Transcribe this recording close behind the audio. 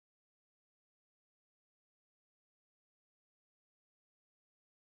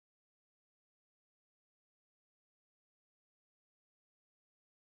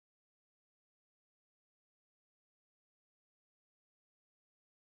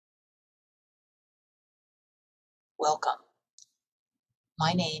Welcome.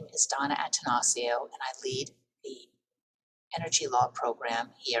 My name is Donna Antanasio, and I lead the Energy Law program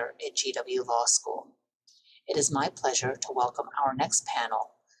here at GW Law School. It is my pleasure to welcome our next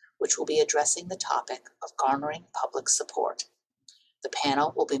panel, which will be addressing the topic of garnering public support. The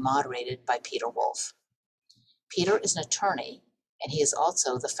panel will be moderated by Peter Wolf. Peter is an attorney, and he is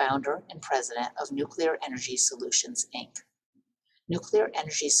also the founder and president of Nuclear Energy Solutions, Inc. Nuclear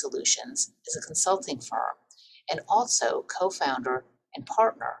Energy Solutions is a consulting firm and also co-founder and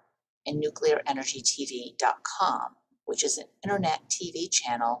partner in nuclearenergytv.com, which is an internet TV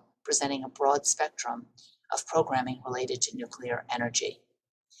channel presenting a broad spectrum of programming related to nuclear energy.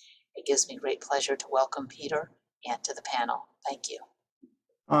 It gives me great pleasure to welcome Peter and to the panel. Thank you.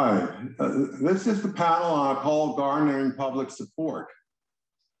 Hi, this is the panel on called Garnering Public Support.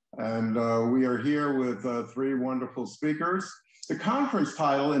 And we are here with three wonderful speakers. The conference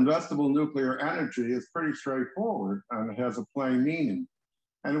title, Investable Nuclear Energy, is pretty straightforward and it has a plain meaning.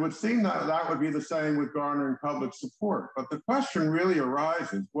 And it would seem that that would be the same with garnering public support. But the question really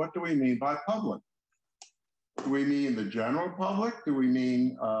arises, what do we mean by public? Do we mean the general public? Do we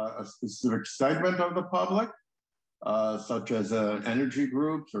mean a specific segment of the public, such as energy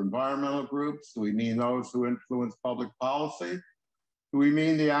groups or environmental groups? Do we mean those who influence public policy? Do we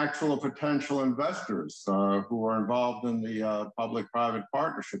mean the actual potential investors who are involved in the public-private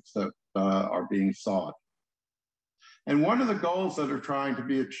partnerships that are being sought? And what are the goals that are trying to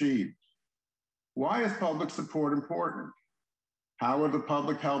be achieved? Why is public support important? How would the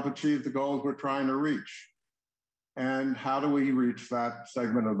public help achieve the goals we're trying to reach? And how do we reach that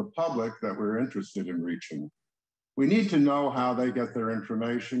segment of the public that we're interested in reaching? We need to know how they get their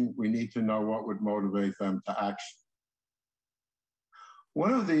information. We need to know what would motivate them to action.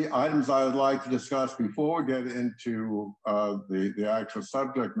 One of the items I would like to discuss before we get into the actual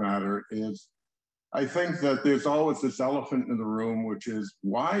subject matter is, I think that there's always this elephant in the room, which is,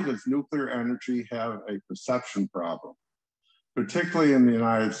 why does nuclear energy have a perception problem, particularly in the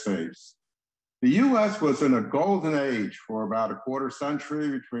United States? The US was in a golden age for about a quarter century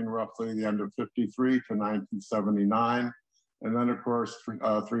between roughly the end of 53 to 1979. And then of course,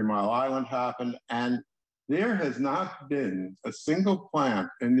 3 Mile Island happened. And there has not been a single plant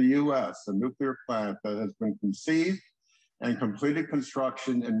in the US, a nuclear plant, that has been conceived and completed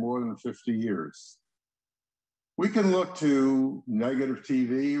construction in more than 50 years. We can look to negative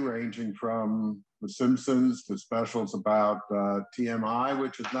TV ranging from The Simpsons to specials about TMI,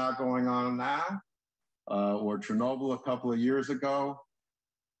 which is now going on now, or Chernobyl a couple of years ago.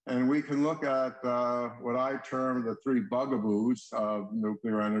 And we can look at what I term the three bugaboos of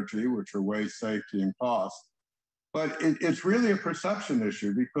nuclear energy, which are waste, safety, and cost. But it's really a perception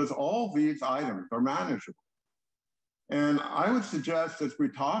issue because all these items are manageable. And I would suggest as we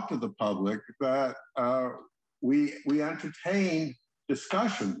talk to the public that we entertain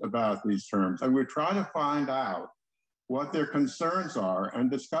discussion about these terms and we try to find out what their concerns are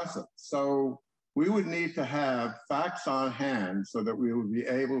and discuss it. So we would need to have facts on hand so that we would be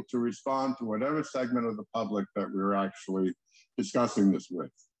able to respond to whatever segment of the public that we're actually discussing this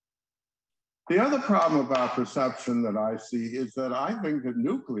with. The other problem about perception that I see is that I think that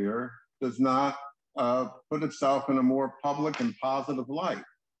nuclear does not put itself in a more public and positive light.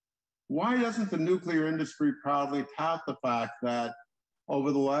 Why doesn't the nuclear industry proudly tout the fact that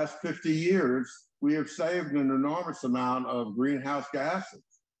over the last 50 years, we have saved an enormous amount of greenhouse gases?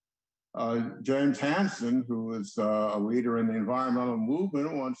 James Hansen, who is a leader in the environmental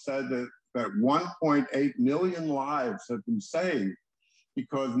movement, once said that 1.8 million lives have been saved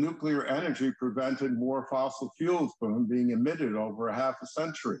because nuclear energy prevented more fossil fuels from being emitted over a half a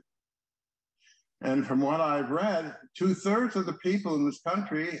century. And from what I've read, 2/3 of the people in this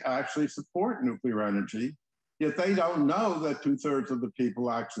country actually support nuclear energy, yet they don't know that 2/3 of the people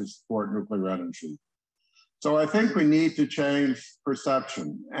actually support nuclear energy. So I think we need to change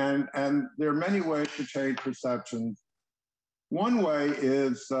perception. And there are many ways to change perception. One way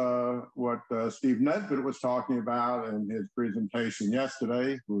is what Steve Nesbitt was talking about in his presentation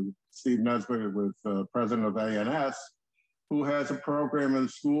yesterday. Steve Nesbitt was president of ANS, who has a program in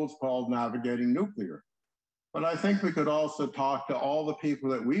schools called Navigating Nuclear. But I think we could also talk to all the people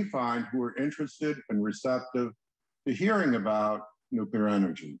that we find who are interested and receptive to hearing about nuclear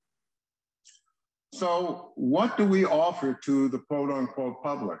energy. So what do we offer to the quote unquote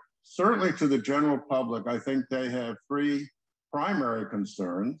public? Certainly to the general public, I think they have three primary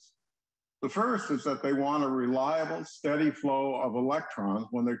concerns. The first is that they want a reliable, steady flow of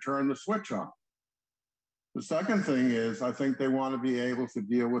electrons when they turn the switch on. The second thing is, I think they want to be able to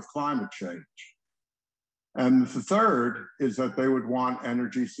deal with climate change. And the third is that they would want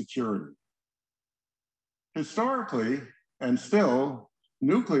energy security. Historically, and still,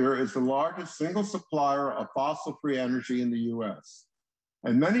 nuclear is the largest single supplier of fossil-free energy in the US,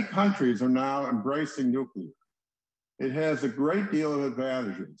 and many countries are now embracing nuclear. It has a great deal of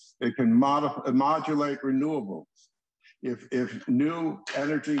advantages. It can modulate renewables. If new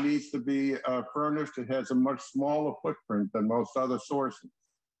energy needs to be furnished, it has a much smaller footprint than most other sources.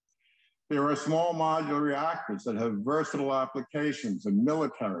 There are small modular reactors that have versatile applications in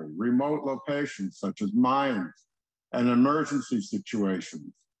military, remote locations such as mines and emergency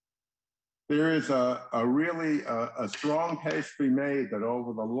situations. There is a really strong case to be made that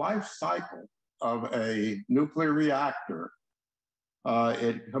over the life cycle of a nuclear reactor,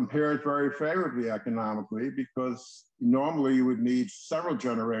 it compares very favorably economically because normally you would need several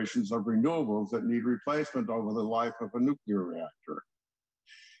generations of renewables that need replacement over the life of a nuclear reactor.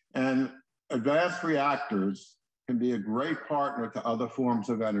 And advanced reactors can be a great partner to other forms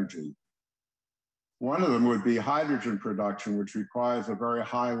of energy. One of them would be hydrogen production, which requires a very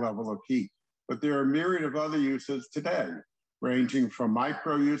high level of heat. But there are a myriad of other uses today, ranging from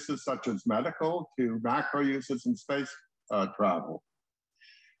micro uses such as medical to macro uses in space travel.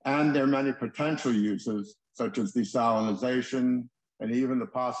 And there are many potential uses such as desalination and even the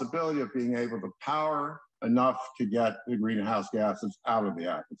possibility of being able to power enough to get the greenhouse gases out of the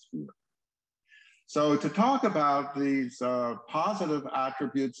atmosphere. So to talk about these positive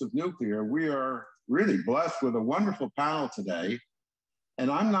attributes of nuclear, we are really blessed with a wonderful panel today. And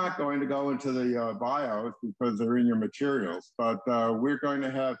I'm not going to go into the bios because they're in your materials, but we're going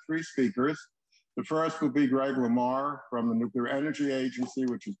to have three speakers. The first will be Greg Lamarre from the Nuclear Energy Agency,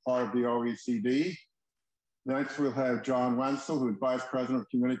 which is part of the OECD. Next, we'll have John Wentzel, who's Vice President of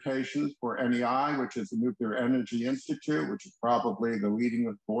Communications for NEI, which is the Nuclear Energy Institute, which is probably the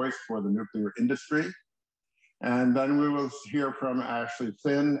leading voice for the nuclear industry. And then we will hear from Ashley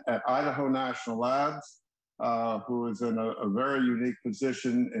Finn at Idaho National Labs, who is in a very unique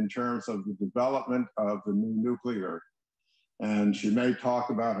position in terms of the development of the new nuclear. And she may talk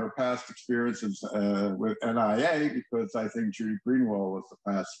about her past experiences with NIA because I think Judy Greenwald was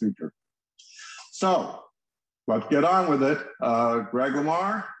the past speaker. So let's get on with it. Greg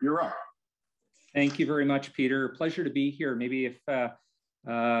Lamarre, you're up. Thank you very much, Peter. Pleasure to be here. Maybe if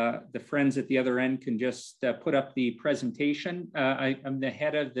the friends at the other end can just put up the presentation. I'm the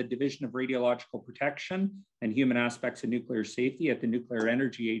head of the Division of Radiological Protection and Human Aspects of Nuclear Safety at the Nuclear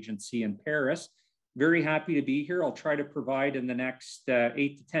Energy Agency in Paris. Very happy to be here. I'll try to provide in the next 8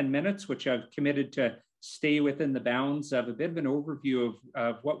 to 10 minutes, which I've committed to stay within the bounds of a bit of an overview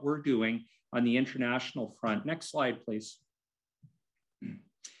of what we're doing on the international front. Next slide, please.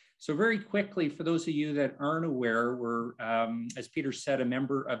 So very quickly, for those of you that aren't aware, we're, as Peter said, a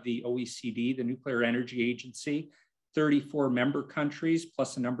member of the OECD, the Nuclear Energy Agency, 34 member countries,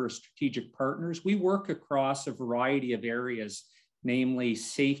 plus a number of strategic partners. We work across a variety of areas, namely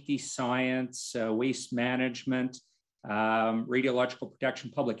safety, science, waste management, radiological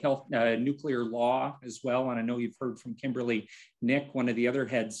protection, public health, nuclear law as well. And I know you've heard from Kimberly Nick, one of the other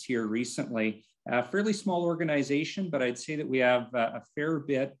heads here recently. A fairly small organization, but I'd say that we have a fair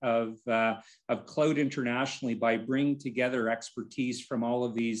bit of clout internationally by bringing together expertise from all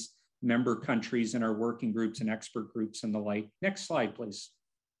of these member countries in our working groups and expert groups and the like. Next slide, please.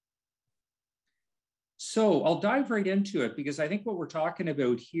 So I'll dive right into it because I think what we're talking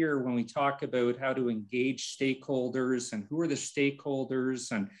about here when we talk about how to engage stakeholders and who are the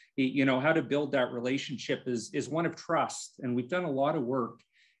stakeholders and how to build that relationship is one of trust. And we've done a lot of work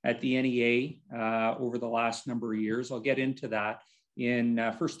at the NEA over the last number of years. I'll get into that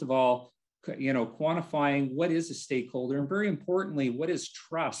in, first of all, quantifying what is a stakeholder and very importantly, what is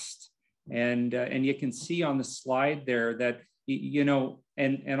trust? And you can see on the slide there that,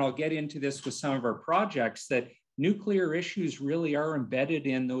 and I'll get into this with some of our projects, that nuclear issues really are embedded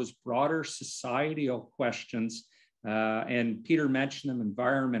in those broader societal questions. And Peter mentioned them: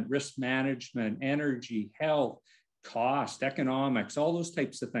 environment, risk management, energy, health, cost, economics, all those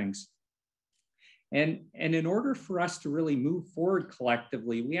types of things. And in order for us to really move forward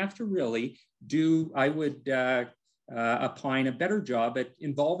collectively, we have to really do, I would opine, a better job at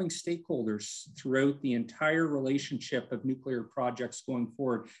involving stakeholders throughout the entire relationship of nuclear projects going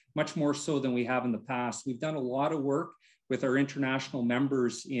forward, much more so than we have in the past. We've done a lot of work with our international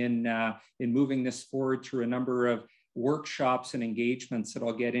members in moving this forward through a number of workshops and engagements that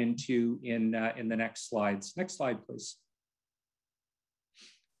I'll get into in the next slides. Next slide, please.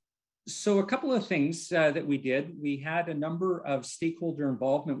 So a couple of things that we did. We had a number of stakeholder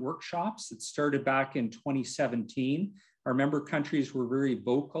involvement workshops that started back in 2017. Our member countries were very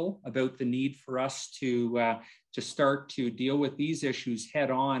vocal about the need for us to start to deal with these issues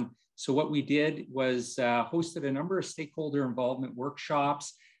head on So what we did was hosted a number of stakeholder involvement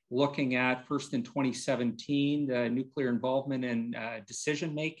workshops, looking at, first in 2017, the nuclear involvement in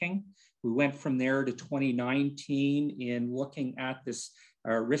decision-making. We went from there to 2019 in looking at this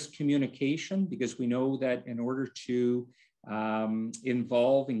risk communication, because we know that in order to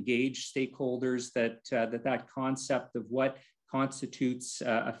engage stakeholders, that concept of what constitutes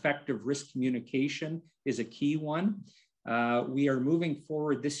effective risk communication is a key one. We are moving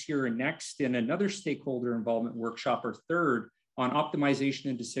forward this year and next in another stakeholder involvement workshop, or third, on optimization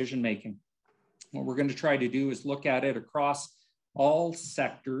and decision-making. What we're going to try to do is look at it across all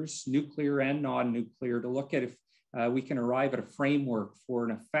sectors, nuclear and non-nuclear, to look at if we can arrive at a framework for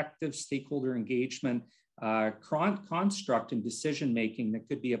an effective stakeholder engagement construct and decision-making that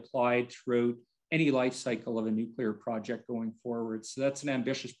could be applied throughout any life cycle of a nuclear project going forward. So that's an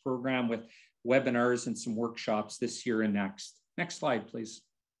ambitious program with webinars and some workshops this year and next. Next slide, please.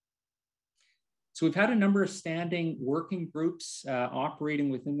 So we've had a number of standing working groups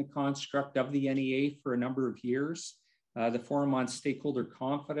operating within the construct of the NEA for a number of years. The Forum on Stakeholder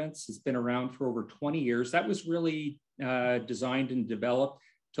Confidence has been around for over 20 years. That was really designed and developed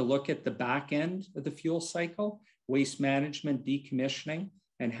to look at the back end of the fuel cycle, waste management, decommissioning,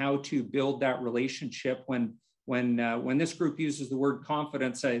 and how to build that relationship. When this group uses the word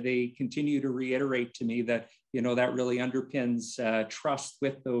confidence, they continue to reiterate to me that, you know, that really underpins trust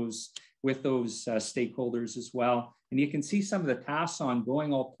with those stakeholders as well. And you can see some of the tasks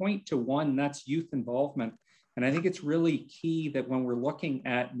ongoing. I'll point to one, that's youth involvement. And I think it's really key that when we're looking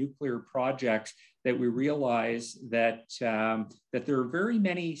at nuclear projects, that we realize that, that there are very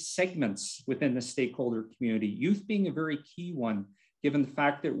many segments within the stakeholder community, youth being a very key one, given the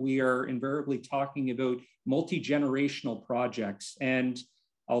fact that we are invariably talking about multi-generational projects. And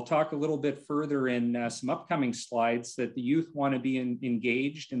I'll talk a little bit further in some upcoming slides that the youth want to be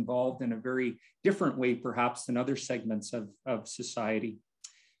engaged, involved in a very different way, perhaps, than other segments of society.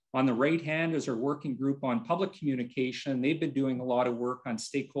 On the right hand is our working group on public communication. They've been doing a lot of work on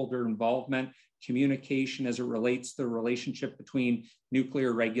stakeholder involvement, communication as it relates to the relationship between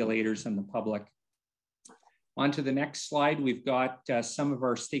nuclear regulators and the public. On to the next slide, we've got some of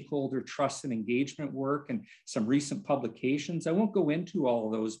our stakeholder trust and engagement work and some recent publications. I won't go into all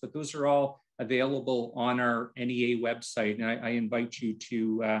of those, but those are all available on our NEA website, and I invite you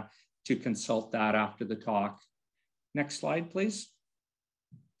to consult that after the talk. Next slide, please.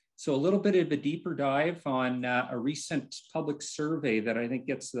 So a little bit of a deeper dive on a recent public survey that I think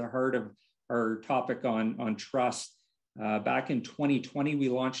gets to the heart of our topic on trust. Back in 2020, we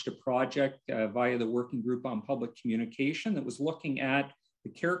launched a project via the Working Group on Public Communication that was looking at the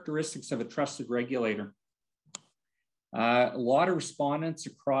characteristics of a trusted regulator. A lot of respondents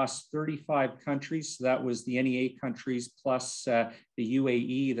across 35 countries. So that was the NEA countries plus the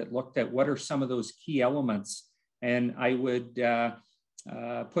UAE that looked at what are some of those key elements. And I would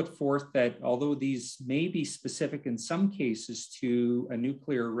put forth that although these may be specific in some cases to a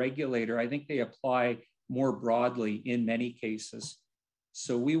nuclear regulator, I think they apply more broadly in many cases.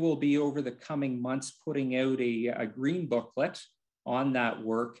 So we will be over the coming months putting out a green booklet on that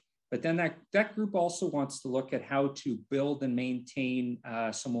work, but then that group also wants to look at how to build and maintain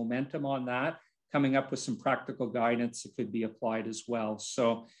some momentum on that, coming up with some practical guidance that could be applied as well.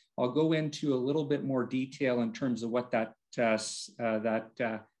 So I'll go into a little bit more detail in terms of what that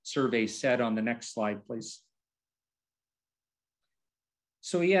survey said on the next slide, please.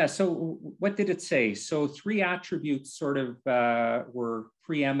 So yeah, so what did it say? So 3 attributes sort of were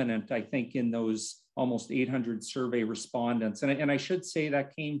preeminent, I think, in those almost 800 survey respondents. And I should say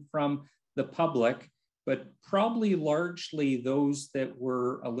that came from the public, but probably largely those that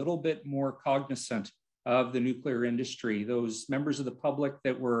were a little bit more cognizant of the nuclear industry, those members of the public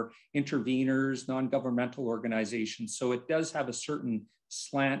that were interveners, non-governmental organizations. So it does have a certain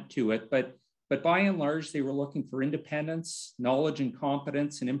slant to it, but by and large, they were looking for independence, knowledge and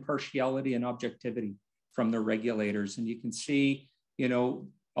competence, and impartiality and objectivity from their regulators. And you can see, you know,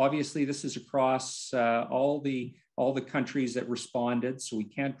 obviously this is across all the countries that responded, so we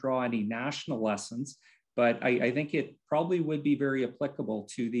can't draw any national lessons, but I think it probably would be very applicable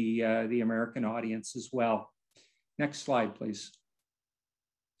to the American audience as well. Next slide, please.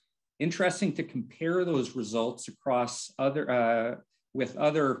 Interesting to compare those results across with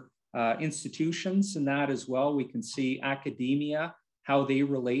other institutions in that as well. We can see academia, how they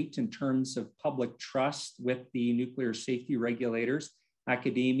relate in terms of public trust with the nuclear safety regulators.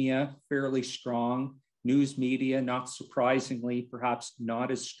 Academia, fairly strong. News media, not surprisingly, perhaps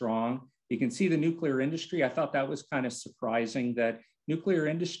not as strong. You can see the nuclear industry. I thought that was kind of surprising that nuclear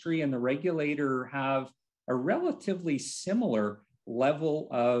industry and the regulator have a relatively similar level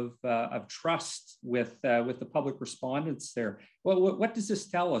of trust with the public respondents there. Well, what does this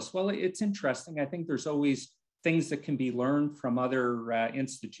tell us? Well, it's interesting. I think there's always things that can be learned from other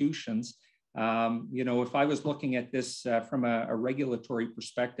institutions. You know, if I was looking at this from a regulatory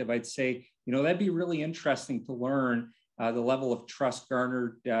perspective, I'd say, you know, that'd be really interesting to learn the level of trust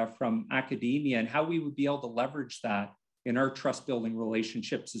garnered from academia and how we would be able to leverage that in our trust building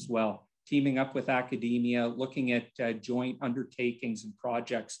relationships as well, teaming up with academia, looking at joint undertakings and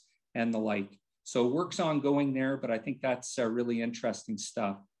projects and the like. So work's ongoing there, but I think that's really interesting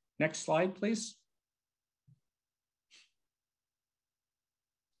stuff. Next slide, please.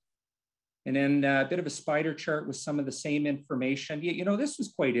 And then a bit of a spider chart with some of the same information. You know, this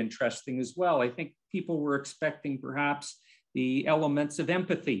was quite interesting as well. I think people were expecting perhaps the elements of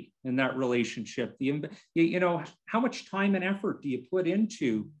empathy in that relationship. You know, how much time and effort do you put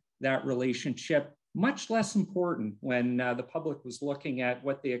into that relationship? Much less important when the public was looking at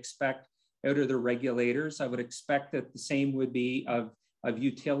what they expect out of the regulators. I would expect that the same would be of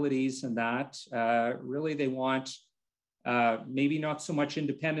utilities, and that really they want maybe not so much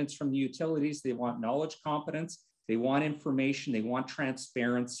independence from the utilities. They want knowledge competence. They want information. They want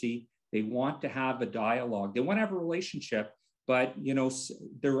transparency. They want to have a dialogue. They want to have a relationship, but you know,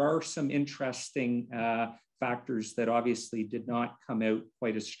 there are some interesting factors that obviously did not come out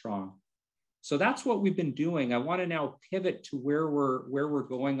quite as strong. So that's what we've been doing. I want to now pivot to where we're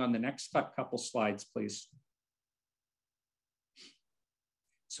going on the next couple slides, please.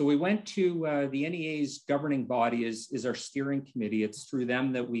 So we went to the NEA's governing body is our steering committee. It's through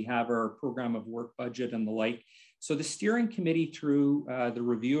them that we have our program of work budget and the like. So the steering committee, through the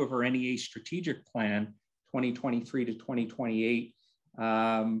review of our NEA strategic plan, 2023 to 2028,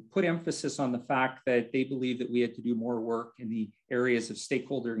 put emphasis on the fact that they believe that we had to do more work in the areas of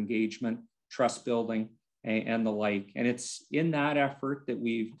stakeholder engagement, trust building, and the like. And it's in that effort that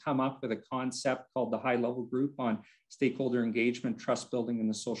we've come up with a concept called the High Level Group on Stakeholder Engagement, Trust Building in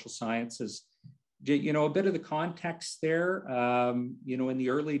the Social Sciences. You know, a bit of the context there, you know, in the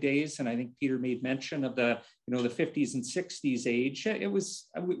early days, and I think Peter made mention of the, you know, the 50s and 60s age, it was,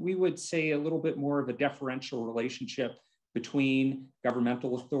 we would say, a little bit more of a deferential relationship between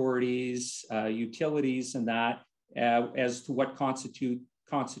governmental authorities, utilities, and that as to what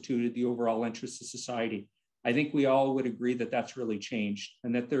constituted the overall interests of society. I think we all would agree that that's really changed,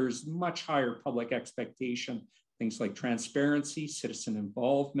 and that there's much higher public expectation, things like transparency, citizen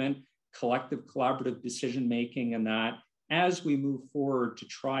involvement, collective collaborative decision-making, and that as we move forward to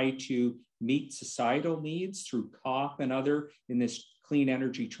try to meet societal needs through COP and other in this clean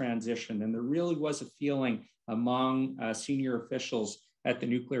energy transition. And there really was a feeling among senior officials at the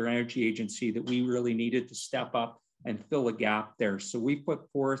Nuclear Energy Agency that we really needed to step up and fill a gap there. So we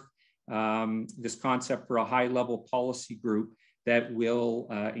put forth this concept for a high-level policy group that will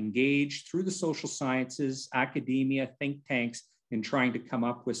engage through the social sciences, academia, think tanks, in trying to come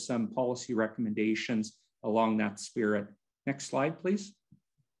up with some policy recommendations along that spirit. Next slide, please.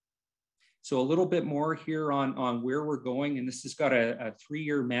 So a little bit more here on where we're going, and this has got a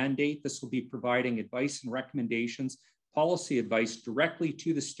 3-year mandate. This will be providing advice and recommendations, policy advice directly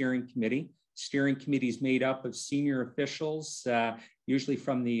to the steering committee. Steering committee is made up of senior officials, usually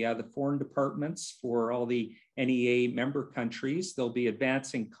from the foreign departments for all the NEA member countries. They'll be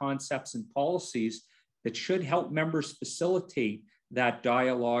advancing concepts and policies that should help members facilitate that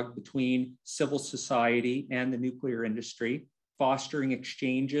dialogue between civil society and the nuclear industry, fostering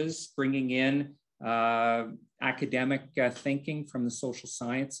exchanges, bringing in academic thinking from the social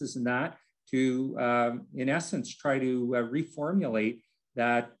sciences, and that to, in essence, try to reformulate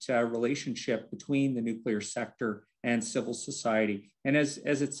that relationship between the nuclear sector and civil society. And as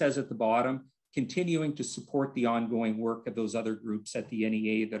it says at the bottom, continuing to support the ongoing work of those other groups at the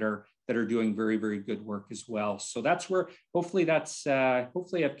NEA that are doing very, very good work as well. So that's where, hopefully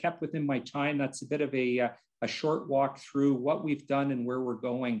I've kept within my time. That's a bit of a short walk through what we've done and where we're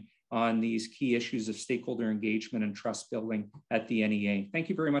going on these key issues of stakeholder engagement and trust building at the NEA. Thank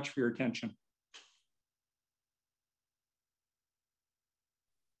you very much for your attention.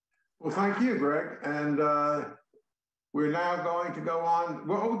 Well, thank you, Greg. And we're now going to go on.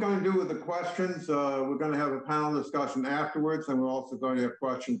 What we're going to do with the questions, we're going to have a panel discussion afterwards, and we're also going to have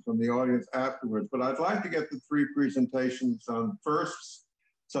questions from the audience afterwards. But I'd like to get the 3 presentations first.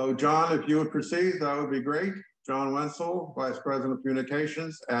 So John, if you would proceed, that would be great. John Wentzel, Vice President of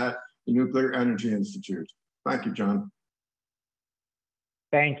Communications at the Nuclear Energy Institute. Thank you, John.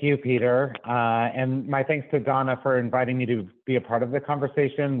 Thank you, Peter. And my thanks to Donna for inviting me to be a part of the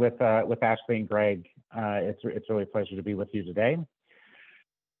conversation with Ashley and Greg. It's really a pleasure to be with you today.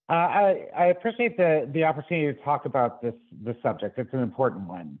 I appreciate the opportunity to talk about this subject. It's an important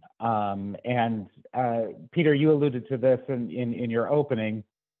one. Peter, you alluded to this in your opening.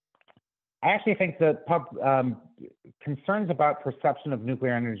 I actually think that concerns about perception of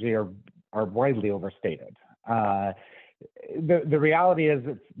nuclear energy are widely overstated. The reality is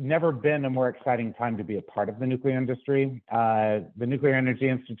it's never been a more exciting time to be a part of the nuclear industry. The Nuclear Energy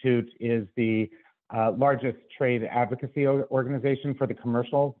Institute is the largest trade advocacy organization for the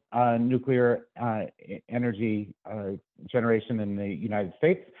commercial nuclear energy generation in the United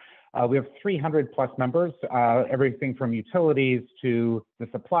States. We have 300 plus members, everything from utilities to the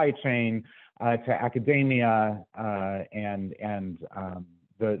supply chain to academia and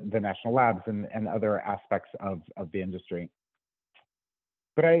the national labs and other aspects of the industry.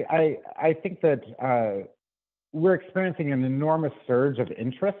 But I think that we're experiencing an enormous surge of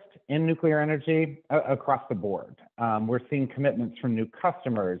interest in nuclear energy across the board. We're seeing commitments from new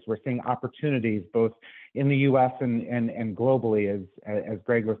customers. We're seeing opportunities both in the US and globally, as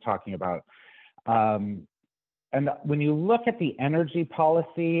Greg was talking about. And when you look at the energy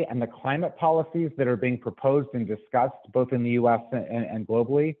policy and the climate policies that are being proposed and discussed both in the US and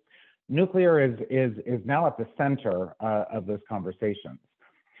globally, nuclear is now at the center of those conversations.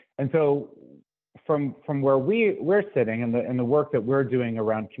 And so from where we're sitting and the work that we're doing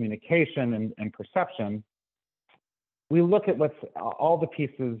around communication and perception, we look at what's all the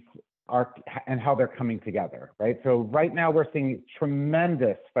pieces are and how they're coming together, right? So right now we're seeing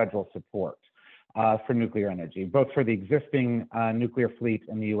tremendous federal support for nuclear energy, both for the existing nuclear fleet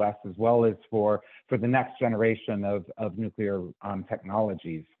in the US as well as for the next generation of nuclear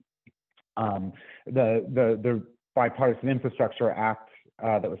technologies. The Bipartisan Infrastructure Act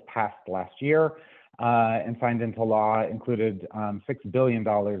that was passed last year and signed into law included $6 billion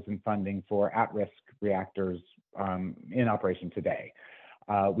in funding for at-risk reactors in operation today.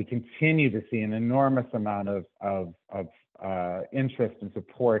 We continue to see an enormous amount of interest and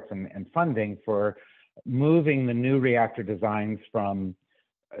support and funding for moving the new reactor designs from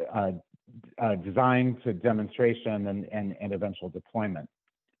design to demonstration and eventual deployment.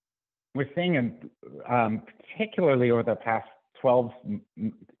 We're seeing, particularly over the past 12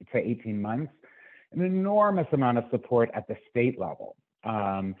 to 18 months, an enormous amount of support at the state level.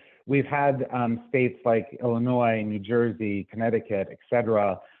 We've had states like Illinois, New Jersey, Connecticut, et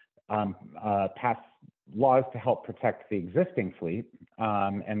cetera, pass laws to help protect the existing fleet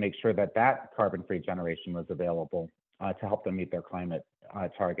and make sure that carbon-free generation was available to help them meet their climate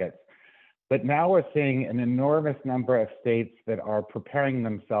targets. But now we're seeing an enormous number of states that are preparing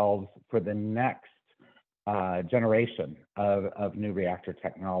themselves for the next generation of new reactor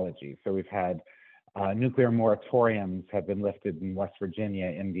technology. So we've had nuclear moratoriums have been lifted in West Virginia,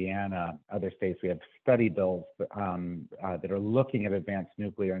 Indiana, other states. We have study bills that are looking at advanced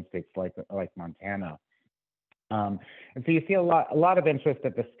nuclear in states like Montana. And so you see a lot of interest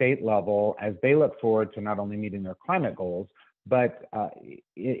at the state level as they look forward to not only meeting their climate goals, but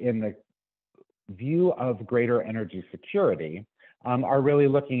in the view of greater energy security, are really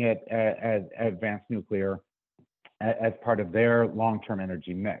looking at advanced nuclear as part of their long-term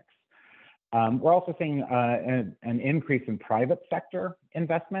energy mix. We're also seeing an increase in private sector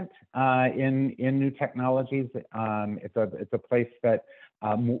investment in new technologies. It's a place that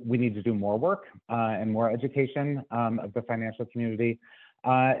we need to do more work and more education of the financial community.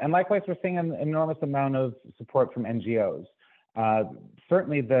 And likewise, we're seeing an enormous amount of support from NGOs.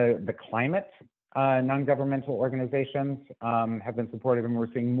 Certainly the climate non-governmental organizations have been supportive, and we're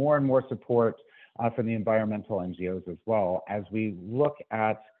seeing more and more support from the environmental NGOs as well as we look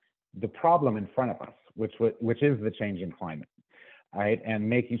at the problem in front of us, which is the changing climate, right? And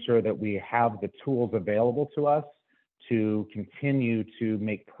making sure that we have the tools available to us to continue to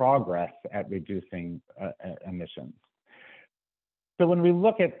make progress at reducing emissions. So when we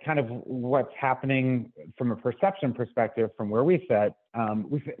look at kind of what's happening from a perception perspective from where we sit,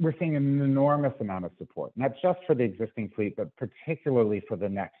 we're seeing an enormous amount of support, not just for the existing fleet, but particularly for the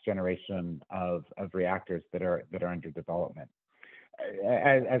next generation of reactors that are under development.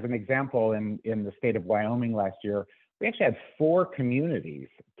 As an example, in the state of Wyoming last year, we actually had 4 communities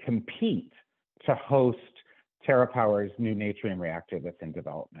compete to host TerraPower's new Natrium reactor that's in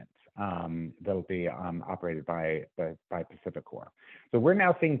development. That'll be operated by PacifiCorp. So we're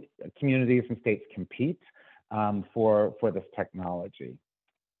now seeing communities and states compete for this technology.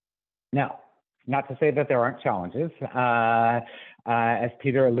 Now, not to say that there aren't challenges, as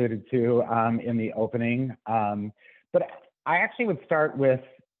Peter alluded to in the opening, but I actually would start with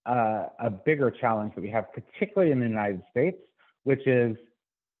a bigger challenge that we have, particularly in the United States, which is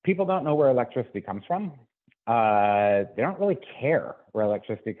people don't know where electricity comes from. they don't really care where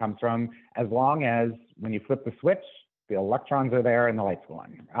electricity comes from, as long as when you flip the switch, the electrons are there and the lights go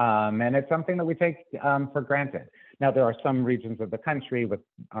on. And it's something that we take for granted. Now, there are some regions of the country with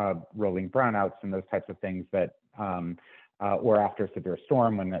rolling brownouts and those types of things that, or after a severe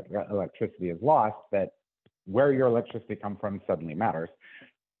storm when the electricity is lost, that where your electricity comes from suddenly matters.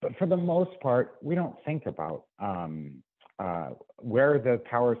 But for the most part, we don't think about where the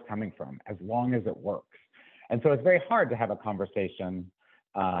power is coming from, as long as it works. And so it's very hard to have a conversation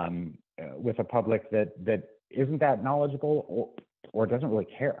with a public that isn't that knowledgeable or doesn't really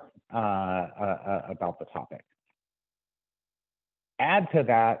care about the topic. Add to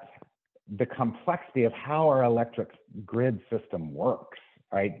that the complexity of how our electric grid system works,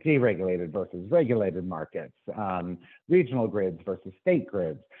 right? Deregulated versus regulated markets, regional grids versus state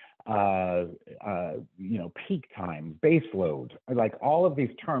grids, peak time, base load, like all of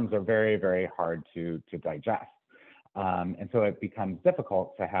these terms are very, very hard to digest. And so it becomes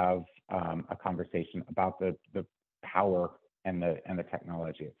difficult to have a conversation about the power and the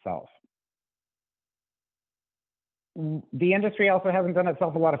technology itself. The industry also hasn't done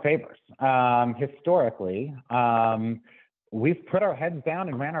itself a lot of favors. Historically, we've put our heads down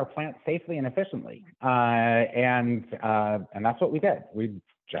and ran our plant safely and efficiently. And that's what we did. We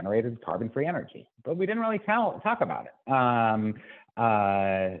generated carbon-free energy, but we didn't really talk about it.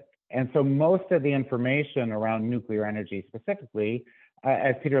 And so most of the information around nuclear energy specifically,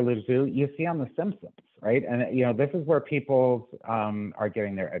 as Peter alluded to, you see on The Simpsons, right? And this is where people are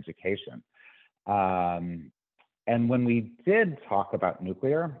getting their education. And when we did talk about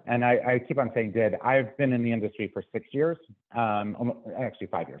nuclear, and I keep on saying did, I've been in the industry for 6 years, actually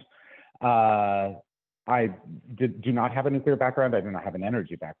 5 years. I do not have a nuclear background. I do not have an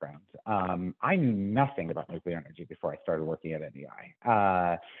energy background. I knew nothing about nuclear energy before I started working at NEI.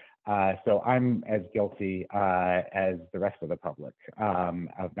 So I'm as guilty as the rest of the public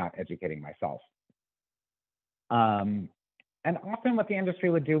of not educating myself. And often what the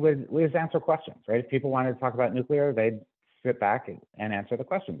industry would do was answer questions, right? If people wanted to talk about nuclear, they'd sit back and answer the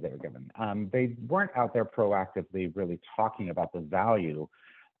questions they were given. They weren't out there proactively really talking about the value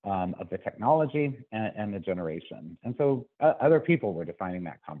of the technology and the generation. And so other people were defining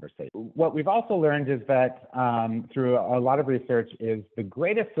that conversation. What we've also learned is that through a lot of research is the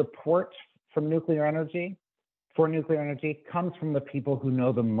greatest support from nuclear energy, for nuclear energy, comes from the people who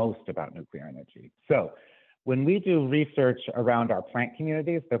know the most about nuclear energy. So when we do research around our plant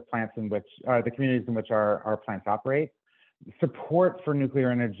communities, the communities in which our plants operate, support for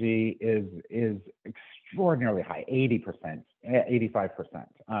nuclear energy is extraordinarily high, 80%,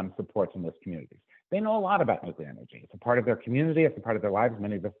 85% support in those communities. They know a lot about nuclear energy. It's a part of their community, it's a part of their lives.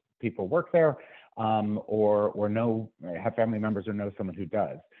 Many of the people work there or have family members or know someone who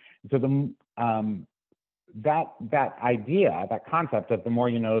does. So that idea, that concept of the more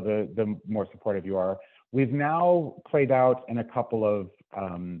you know, the more supportive you are, we've now played out in a couple of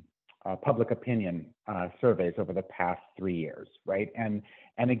public opinion surveys over the past 3 years, right? And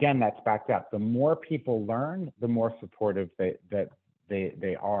again, that's backed up. The more people learn, the more supportive they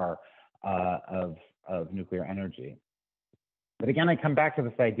are of nuclear energy. But again, I come back to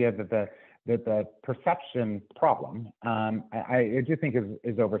this idea that the perception problem, I do think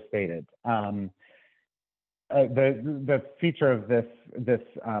is overstated. The feature of this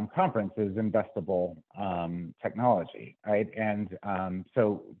conference is investable technology, right? And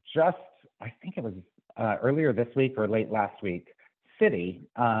so just, I think it was earlier this week or late last week, Citi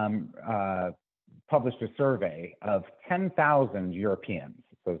published a survey of 10,000 Europeans.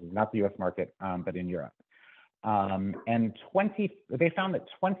 So this is not the US market, but in Europe. And they found that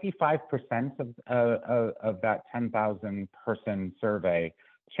 25% of that 10,000 person survey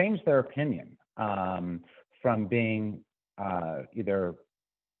changed their opinion from being either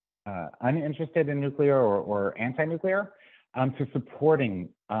uninterested in nuclear or anti-nuclear to supporting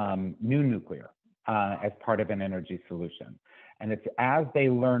new nuclear as part of an energy solution. And it's as they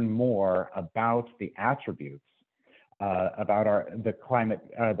learn more about the attributes about the climate,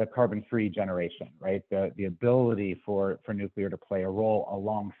 the carbon-free generation, right? The ability for nuclear to play a role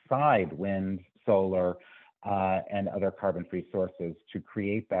alongside wind, solar, and other carbon-free sources to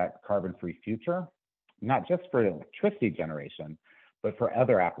create that carbon-free future, not just for electricity generation, but for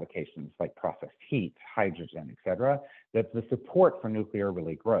other applications like processed heat, hydrogen, et cetera, that the support for nuclear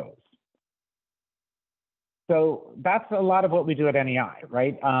really grows. So that's a lot of what we do at NEI,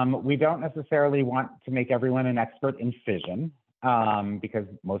 right? We don't necessarily want to make everyone an expert in fission because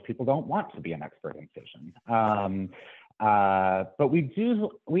most people don't want to be an expert in fission. But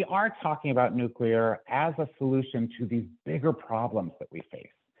we are talking about nuclear as a solution to these bigger problems that we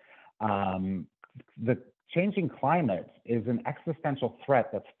face. The changing climate is an existential threat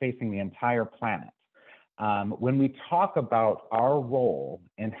that's facing the entire planet. When we talk about our role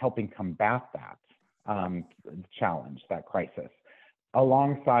in helping combat that challenge, that crisis,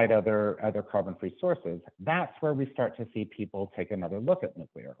 alongside other carbon-free sources, that's where we start to see people take another look at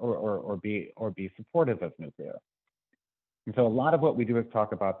nuclear or be supportive of nuclear. And so a lot of what we do is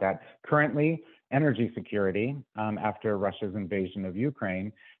talk about that. Currently, energy security, after Russia's invasion of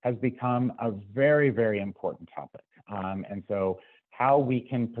Ukraine, has become a very, very important topic. And so how we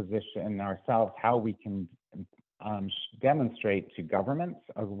can position ourselves, how we can demonstrate to governments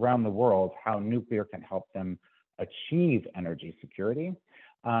around the world how nuclear can help them achieve energy security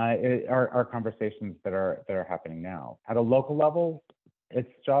are conversations that are happening now. At a local level,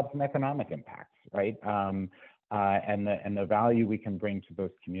 it's jobs and economic impacts, right? And the value we can bring to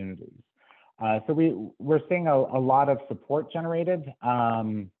those communities. So we're seeing a lot of support generated.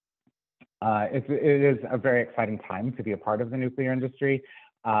 It is a very exciting time to be a part of the nuclear industry,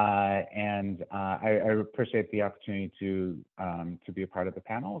 and I appreciate the opportunity to be a part of the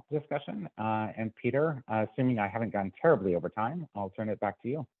panel discussion. And Peter, assuming I haven't gone terribly over time, I'll turn it back to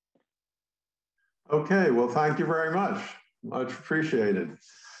you. Okay, well, thank you very much. Much appreciated.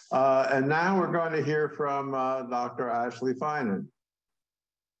 And now we're going to hear from Dr. Ashley Finan.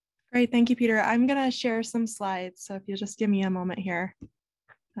 Great, thank you, Peter. I'm going to share some slides, so if you'll just give me a moment here,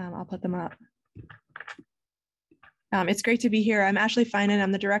 I'll put them up. It's great to be here. I'm Ashley Finan.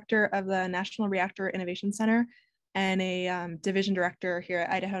 I'm the director of the National Reactor Innovation Center and a division director here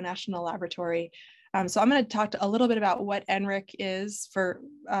at Idaho National Laboratory. So I'm going to talk a little bit about what NRIC is for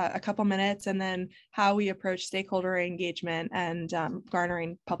a couple minutes, and then how we approach stakeholder engagement and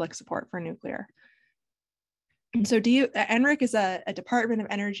garnering public support for nuclear. So NRIC is a Department of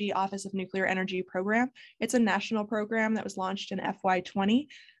Energy Office of Nuclear Energy program. It's a national program that was launched in FY20.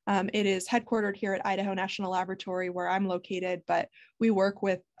 It is headquartered here at Idaho National Laboratory, where I'm located, but we work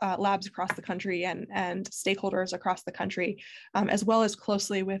with labs across the country and stakeholders across the country, as well as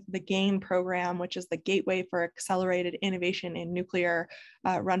closely with the GAIN program, which is the Gateway for Accelerated Innovation in Nuclear,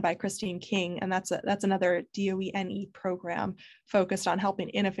 run by Christine King. And that's another DOE-NE program focused on helping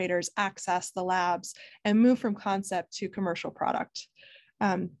innovators access the labs and move from concept to commercial product.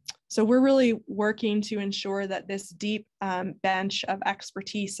 So we're really working to ensure that this deep bench of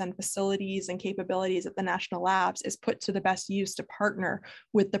expertise and facilities and capabilities at the national labs is put to the best use to partner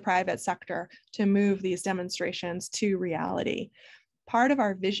with the private sector to move these demonstrations to reality. Part of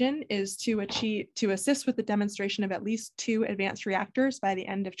our vision is to assist with the demonstration of at least 2 advanced reactors by the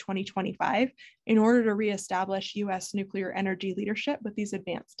end of 2025 in order to reestablish US nuclear energy leadership with these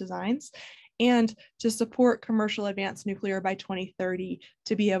advanced designs, and to support commercial advanced nuclear by 2030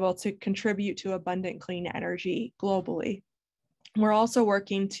 to be able to contribute to abundant clean energy globally. We're also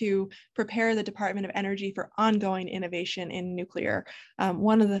working to prepare the Department of Energy for ongoing innovation in nuclear.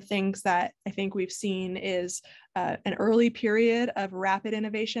 One of the things that I think we've seen is an early period of rapid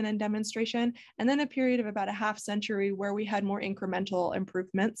innovation and demonstration, and then a period of about a half century where we had more incremental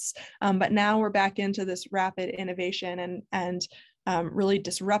improvements. But now we're back into this rapid innovation and really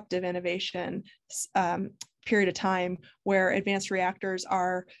disruptive innovation period of time where advanced reactors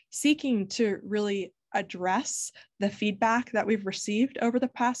are seeking to really address the feedback that we've received over the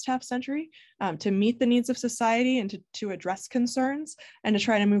past half century to meet the needs of society and to address concerns and to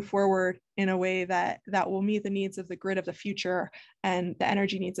try to move forward in a way that will meet the needs of the grid of the future and the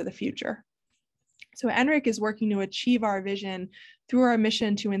energy needs of the future. So NRIC is working to achieve our vision through our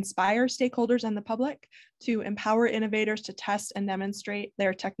mission to inspire stakeholders and the public, to empower innovators to test and demonstrate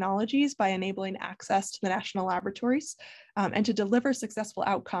their technologies by enabling access to the national laboratories, and to deliver successful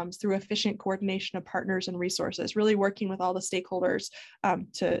outcomes through efficient coordination of partners and resources, really working with all the stakeholders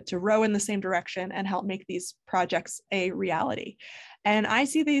to row in the same direction and help make these projects a reality. And I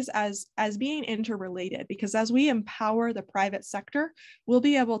see these as being interrelated, because as we empower the private sector, we'll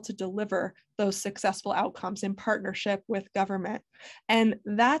be able to deliver those successful outcomes in partnership with government. And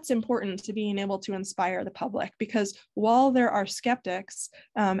that's important to being able to inspire the public, because while there are skeptics,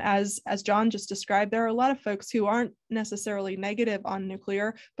 as John just described, there are a lot of folks who aren't necessarily negative on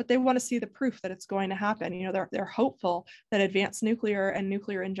nuclear, but they want to see the proof that it's going to happen. You know, they're hopeful that advanced nuclear and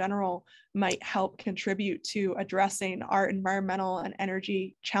nuclear in general might help contribute to addressing our environmental and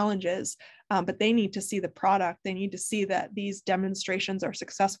energy challenges, but they need to see the product. They need to see that these demonstrations are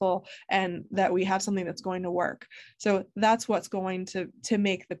successful and that we have something that's going to work. So that's what's going to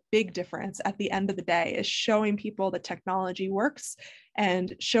make the big difference at the end of the day, is showing people the technology works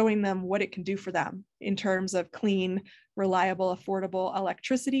and showing them what it can do for them in terms of clean, reliable, affordable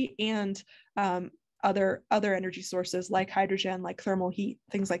electricity and other energy sources like hydrogen, like thermal heat,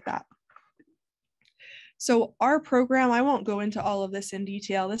 things like that. So our program, I won't go into all of this in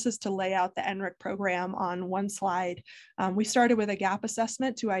detail. This is to lay out the NRIC program on one slide. We started with a gap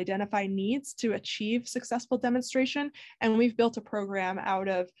assessment to identify needs to achieve successful demonstration, and we've built a program out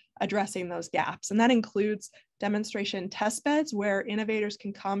of addressing those gaps. And that includes demonstration test beds where innovators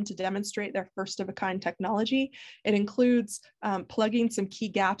can come to demonstrate their first of a kind technology. It includes plugging some key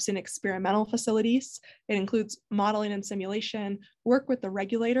gaps in experimental facilities. It includes modeling and simulation, work with the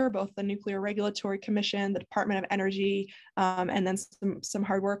regulator, both the Nuclear Regulatory Commission, the Department of Energy, and then some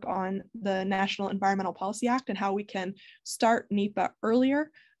hard work on the National Environmental Policy Act and how we can start NEPA earlier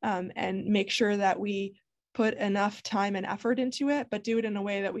and make sure that we put enough time and effort into it, but do it in a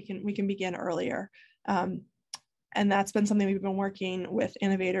way that we can begin earlier. And that's been something we've been working with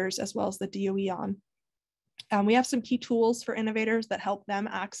innovators as well as the DOE on. We have some key tools for innovators that help them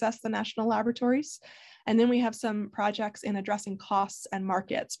access the national laboratories. And then we have some projects in addressing costs and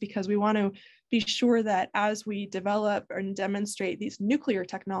markets, because we want to be sure that as we develop and demonstrate these nuclear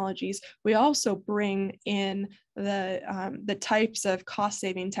technologies, we also bring in the types of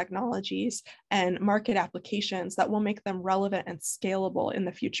cost-saving technologies and market applications that will make them relevant and scalable in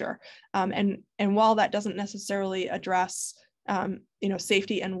the future. And while that doesn't necessarily address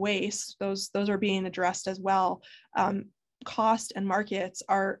safety and waste, those are being addressed as well. Cost and markets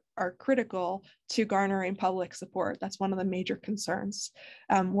are critical to garnering public support. That's one of the major concerns.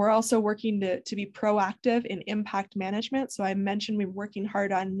 We're also working to be proactive in impact management. So I mentioned we're working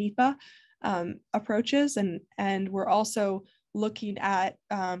hard on NEPA approaches, and we're also looking at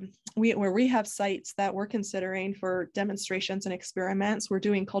where we have sites that we're considering for demonstrations and experiments. We're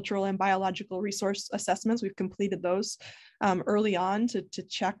doing cultural and biological resource assessments. We've completed those early on to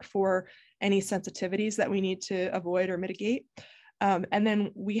check for any sensitivities that we need to avoid or mitigate. And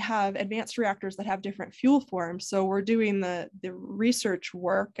then we have advanced reactors that have different fuel forms. So we're doing the research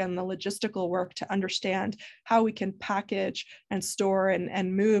work and the logistical work to understand how we can package and store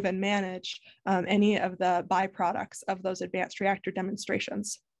and move and manage any of the byproducts of those advanced reactor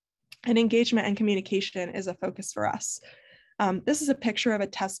demonstrations. And engagement and communication is a focus for us. This is a picture of a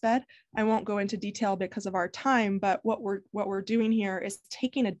test bed. I won't go into detail because of our time, but what we're doing here is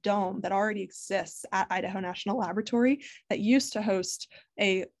taking a dome that already exists at Idaho National Laboratory that used to host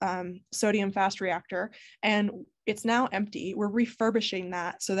a sodium fast reactor, and it's now empty. We're refurbishing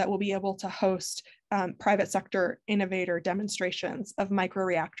that so that we'll be able to host private sector innovator demonstrations of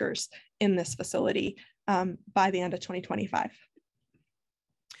microreactors in this facility by the end of 2025.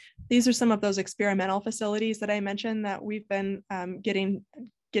 These are some of those experimental facilities that I mentioned that we've been getting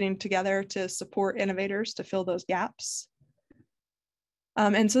together to support innovators to fill those gaps.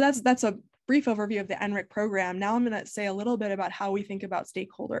 And so that's a brief overview of the NRIC program. Now I'm going to say a little bit about how we think about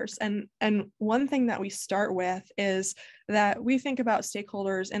stakeholders. And one thing that we start with is that we think about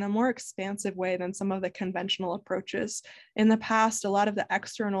stakeholders in a more expansive way than some of the conventional approaches. In the past, a lot of the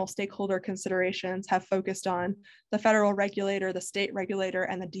external stakeholder considerations have focused on the federal regulator, the state regulator,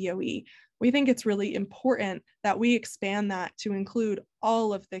 and the DOE. We think it's really important that we expand that to include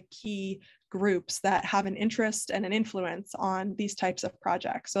all of the key groups that have an interest and an influence on these types of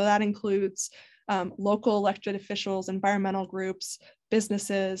projects. So that includes local elected officials, environmental groups,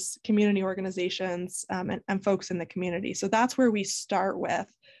 businesses, community organizations, and folks in the community. So that's where we start with,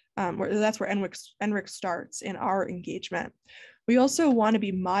 that's where NRIC starts in our engagement. We also want to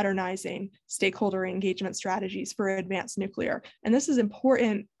be modernizing stakeholder engagement strategies for advanced nuclear. And this is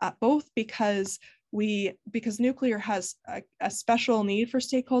important both because nuclear has a special need for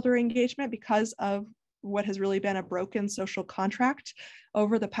stakeholder engagement because of what has really been a broken social contract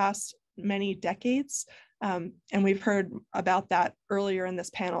over the past many decades. And we've heard about that earlier in this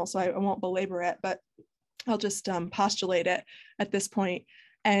panel, so I won't belabor it, but I'll just postulate it at this point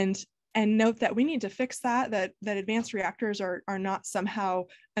and note that we need to fix that advanced reactors are not somehow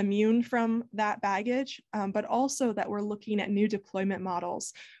immune from that baggage, but also that we're looking at new deployment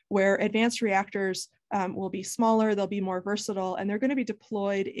models where advanced reactors will be smaller, they'll be more versatile, and they're going to be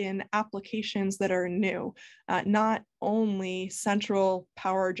deployed in applications that are new, not only central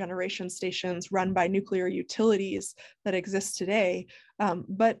power generation stations run by nuclear utilities that exist today,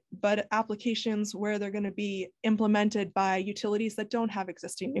 but applications where they're going to be implemented by utilities that don't have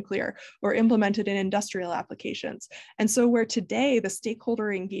existing nuclear or implemented in industrial applications. And so where today the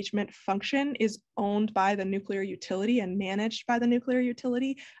stakeholder engagement function is owned by the nuclear utility and managed by the nuclear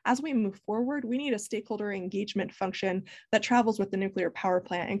utility, as we move forward, we need a stakeholder engagement function that travels with the nuclear power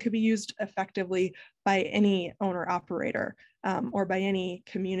plant and could be used effectively by any owner operator or by any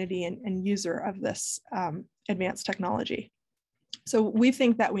community and user of this advanced technology. So we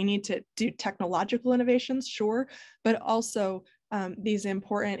think that we need to do technological innovations, sure, but also these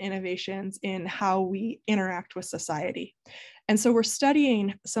important innovations in how we interact with society. And so we're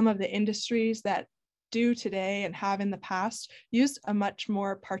studying some of the industries that do today and have in the past used a much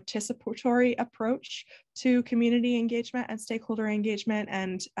more participatory approach to community engagement and stakeholder engagement.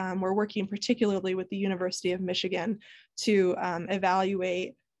 And we're working particularly with the University of Michigan to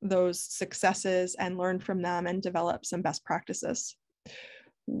evaluate those successes and learn from them and develop some best practices.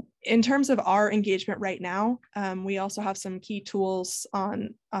 In terms of our engagement right now, we also have some key tools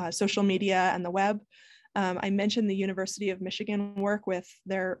on social media and the web. I mentioned the University of Michigan work with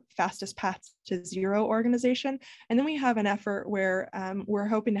their Fastest Path to Zero organization. And then we have an effort where we're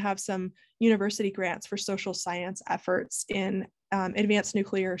hoping to have some university grants for social science efforts in advanced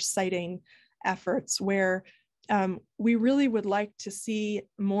nuclear siting efforts, where we really would like to see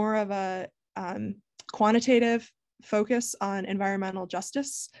more of a quantitative focus on environmental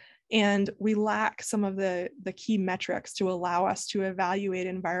justice. And we lack some of the key metrics to allow us to evaluate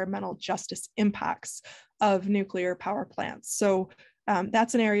environmental justice impacts of nuclear power plants. So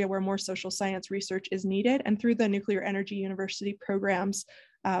that's an area where more social science research is needed. And through the Nuclear Energy University programs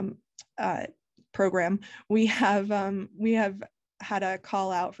we have had a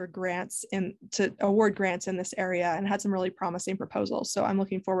call out for grants to award grants in this area and had some really promising proposals. So I'm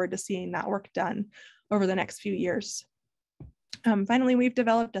looking forward to seeing that work done over the next few years. Finally, we've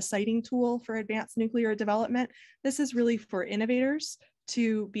developed a siting tool for advanced nuclear development. This is really for innovators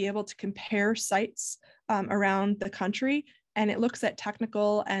to be able to compare sites around the country, and it looks at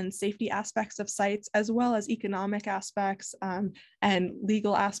technical and safety aspects of sites, as well as economic aspects and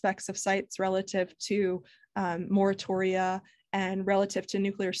legal aspects of sites relative to moratoria and relative to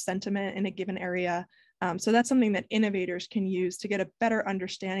nuclear sentiment in a given area. So that's something that innovators can use to get a better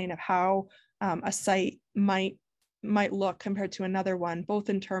understanding of how a site might look compared to another one, both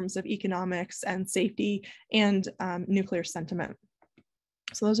in terms of economics and safety and nuclear sentiment.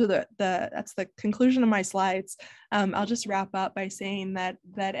 So those are that's the conclusion of my slides. I'll just wrap up by saying that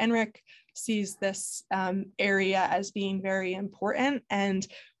NREC sees this area as being very important. And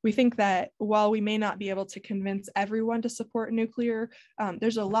we think that while we may not be able to convince everyone to support nuclear,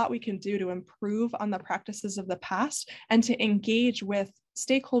 there's a lot we can do to improve on the practices of the past and to engage with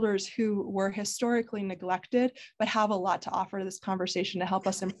stakeholders who were historically neglected, but have a lot to offer to this conversation to help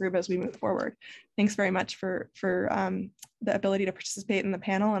us improve as we move forward. Thanks very much for the ability to participate in the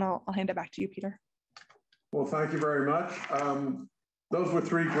panel, and I'll hand it back to you, Peter. Well, thank you very much. Those were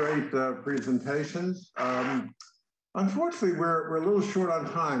three great presentations. Unfortunately, we're a little short on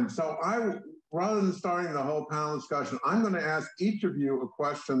time. So rather than starting the whole panel discussion, I'm going to ask each of you a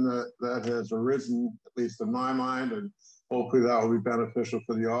question that has arisen, at least in my mind, and hopefully that will be beneficial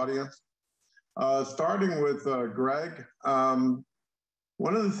for the audience. Starting with Greg,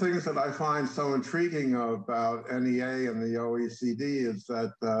 one of the things that I find so intriguing about NEA and the OECD is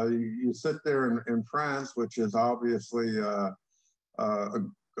that you sit there in France, which is obviously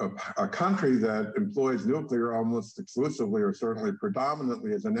a country that employs nuclear almost exclusively or certainly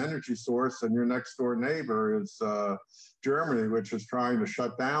predominantly as an energy source, and your next door neighbor is Germany, which is trying to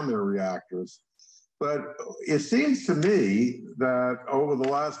shut down their reactors. But it seems to me that over the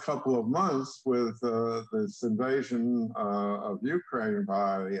last couple of months, with this invasion of Ukraine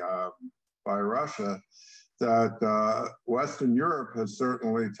by Russia, that Western Europe has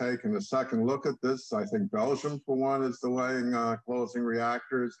certainly taken a second look at this. I think Belgium, for one, is delaying closing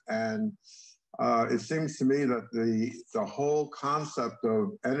reactors. And it seems to me that the whole concept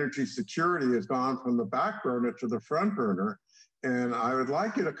of energy security has gone from the back burner to the front burner. And I would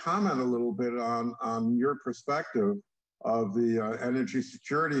like you to comment a little bit on your perspective of the energy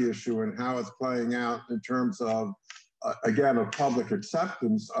security issue and how it's playing out in terms of, again, of public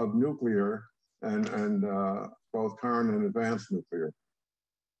acceptance of nuclear and both current and advanced nuclear.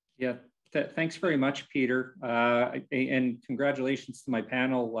 Yeah, thanks very much, Peter. And congratulations to my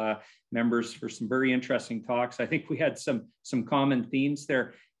panel members for some very interesting talks. I think we had some common themes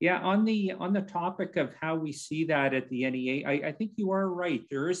there. Yeah, on the topic of how we see that at the NEA, I think you are right.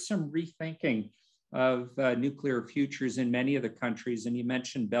 There is some rethinking of nuclear futures in many of the countries. And you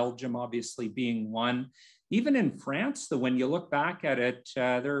mentioned Belgium obviously being one. Even in France, though, when you look back at it,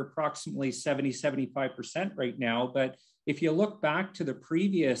 they're approximately 70–75% right now. But if you look back to the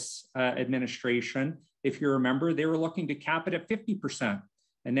previous administration, if you remember, they were looking to cap it at 50%.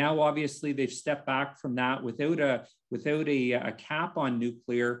 And now, obviously, they've stepped back from that without a cap on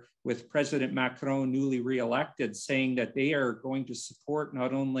nuclear, with President Macron newly reelected, saying that they are going to support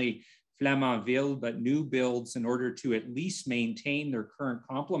not only Flamanville, but new builds in order to at least maintain their current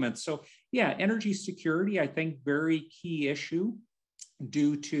complement. So yeah, energy security, I think, very key issue.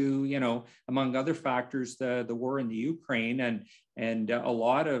 due to, you know, among other factors, the war in the Ukraine, and a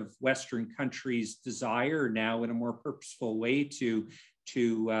lot of Western countries desire now in a more purposeful way to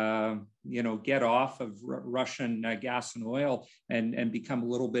you know, get off of Russian gas and oil and become a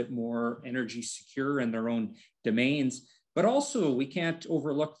little bit more energy secure in their own domains. But also, we can't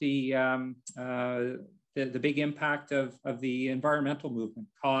overlook the big impact of the environmental movement,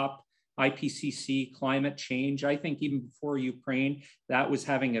 COP, IPCC, climate change. I think even before Ukraine, that was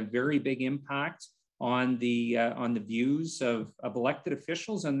having a very big impact on the views of elected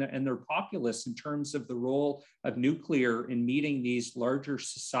officials and their populace in terms of the role of nuclear in meeting these larger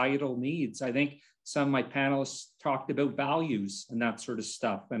societal needs. I think some of my panelists talked about values and that sort of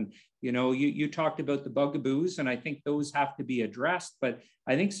stuff. And you know, you talked about the bugaboos, and I think those have to be addressed. But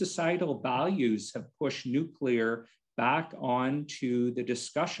I think societal values have pushed nuclear back onto the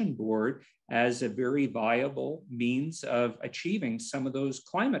discussion board as a very viable means of achieving some of those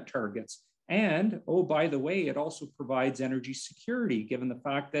climate targets. And, oh, by the way, it also provides energy security, given the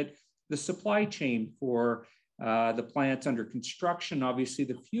fact that the supply chain for the plants under construction, obviously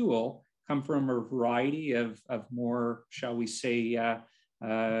the fuel, come from a variety of more, shall we say,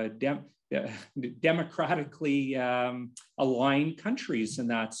 democratically aligned countries in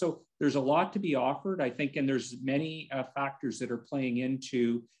that. So there's a lot to be offered, I think, and there's many factors that are playing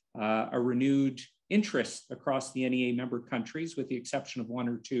into a renewed interest across the NEA member countries, with the exception of one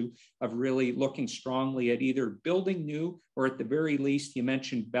or two, of really looking strongly at either building new, or at the very least, you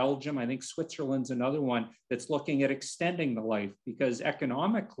mentioned Belgium. I think Switzerland's another one that's looking at extending the life, because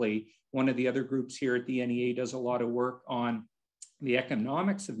economically, one of the other groups here at the NEA does a lot of work on the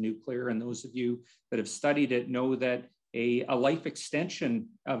economics of nuclear. And those of you that have studied it know that a life extension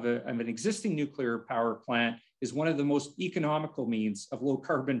of an existing nuclear power plant is one of the most economical means of low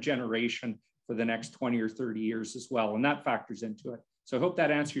carbon generation for the next 20 or 30 years as well. And that factors into it. So I hope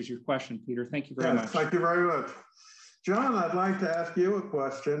that answers your question, Peter. Thank you very much. Thank you very much. John, I'd like to ask you a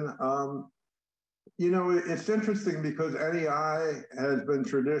question. You know, it's interesting because NEI has been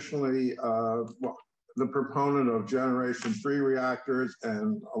traditionally the proponent of Generation 3 reactors,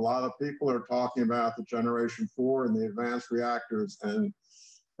 and a lot of people are talking about the Generation 4 and the advanced reactors, and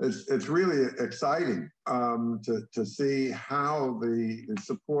it's really exciting to see how the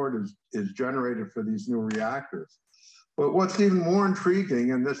support is generated for these new reactors. But what's even more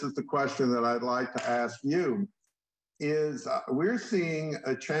intriguing, and this is the question that I'd like to ask you, is we're seeing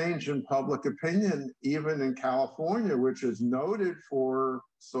a change in public opinion, even in California, which is noted for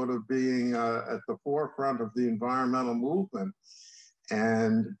sort of being at the forefront of the environmental movement.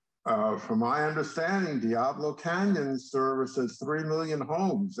 And from my understanding, Diablo Canyon services 3 million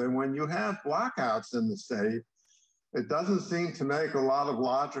homes. And when you have blackouts in the state, it doesn't seem to make a lot of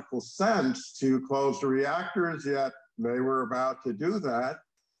logical sense to close the reactors, yet they were about to do that.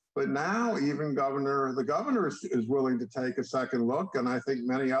 But now even the governor is willing to take a second look, and I think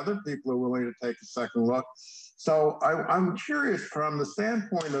many other people are willing to take a second look. So I'm curious, from the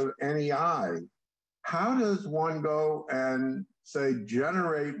standpoint of NEI, how does one go and, say,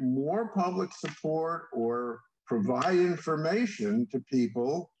 generate more public support or provide information to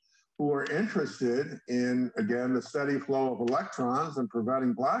people who are interested in, again, the steady flow of electrons and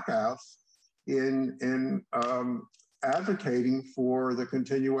preventing blackouts in advocating for the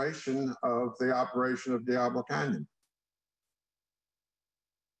continuation of the operation of Diablo Canyon?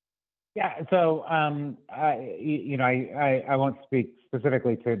 Yeah, so I won't speak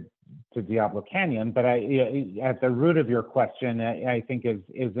specifically to Diablo Canyon, but at the root of your question, I think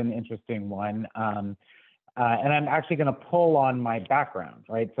is an interesting one. And I'm actually going to pull on my background,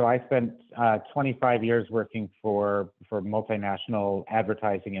 right? So I spent 25 years working for multinational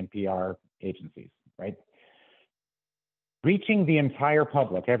advertising and PR agencies, right? Reaching the entire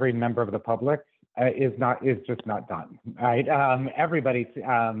public, every member of the public, is just not done, right? Everybody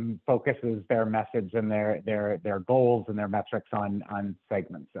focuses their message and their goals and their metrics on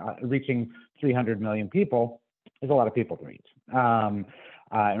segments. Reaching 300 million people is a lot of people to reach.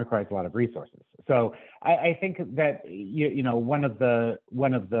 It requires a lot of resources. So I think that one of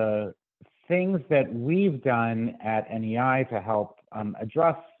the things that we've done at NEI to help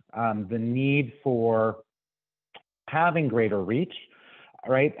address the need for having greater reach,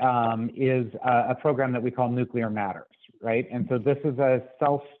 right, is a program that we call Nuclear Matters, right? And so this is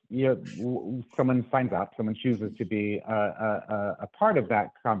someone signs up, someone chooses to be a part of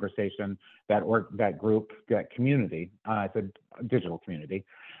that conversation, that group, that community. It's a digital community.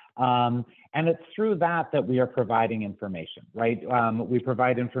 And it's through that we are providing information, right? We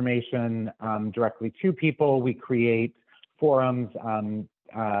provide information directly to people. We create forums.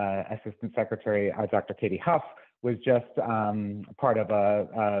 Assistant Secretary Dr. Katie Huff was just part of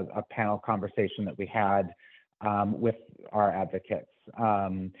a panel conversation that we had with our advocates.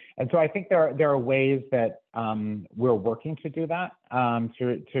 And so I think there are ways that we're working to do that,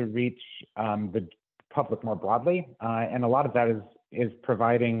 to reach the public more broadly. And a lot of that is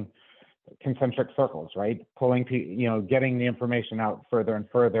providing concentric circles, right? Pulling, getting the information out further and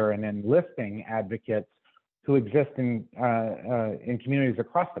further, and enlisting advocates who exist in communities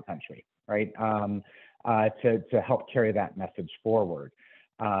across the country, right? To help carry that message forward.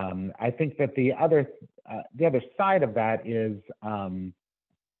 I think that the other side of that is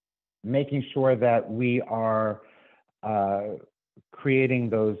making sure that we are creating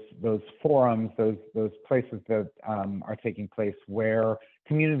those forums, those places that are taking place where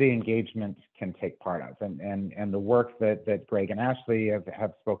community engagement can take part of, and the work that Greg and Ashley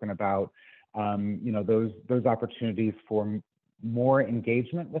have spoken about, those opportunities for more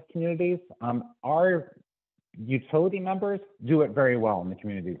engagement with communities. Our utility members do it very well in the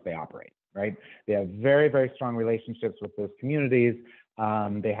communities they operate, right? They have very, very strong relationships with those communities.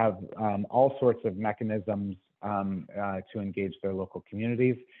 They have all sorts of mechanisms to engage their local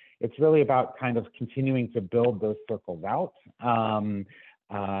communities. It's really about kind of continuing to build those circles out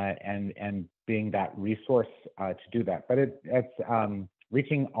and being that resource to do that. But it's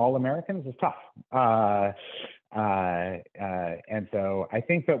reaching all Americans is tough. And so I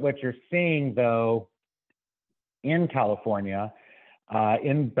think that what you're seeing, though, in California,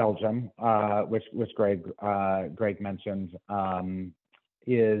 in Belgium, which Greg mentioned,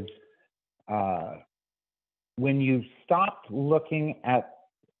 is when you stop looking at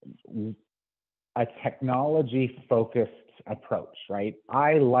a technology-focused approach, right?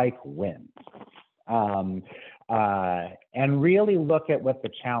 I like wind. And really look at what the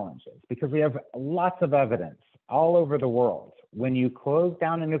challenge is, because we have lots of evidence all over the world. When you close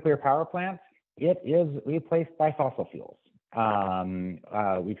down a nuclear power plant, it is replaced by fossil fuels.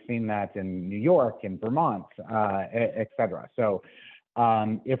 We've seen that in New York, in Vermont, et cetera. So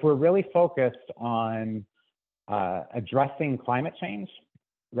if we're really focused on addressing climate change,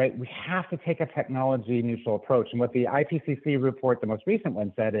 right, we have to take a technology neutral approach. And what the IPCC report, the most recent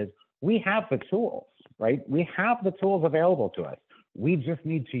one, said is we have the tools, right? We have the tools available to us. We just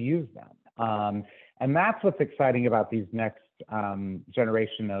need to use them. And that's what's exciting about these next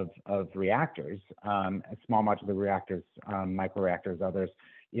generation of reactors, small modular reactors, microreactors, others,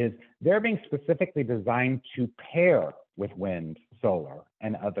 is they're being specifically designed to pair with wind, solar,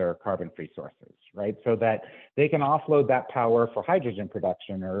 and other carbon-free sources, right? So that they can offload that power for hydrogen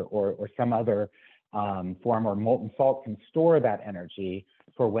production or some other form, or molten salt can store that energy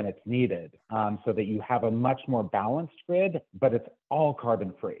for when it's needed, so that you have a much more balanced grid, but it's all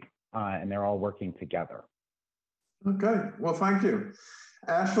carbon-free, and they're all working together. Okay, well, thank you.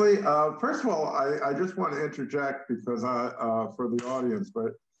 Ashley, first of all, I just want to interject because for the audience,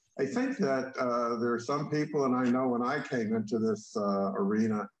 but I think that there are some people, and I know when I came into this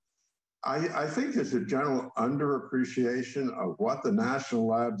arena, I think there's a general underappreciation of what the national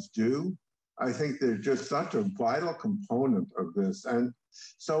labs do. I think they're just such a vital component of this. And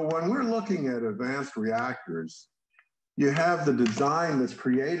so when we're looking at advanced reactors, you have the design that's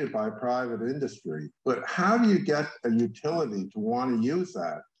created by private industry, but how do you get a utility to want to use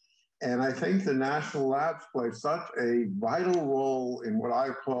that? And I think the national labs play such a vital role in what I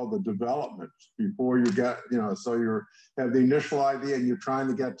call the development before you get, so you have the initial idea and you're trying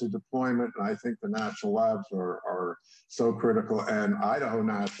to get to deployment. And I think the national labs are so critical, and Idaho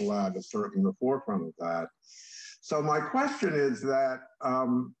National Lab is certainly in the forefront of that. So my question is that,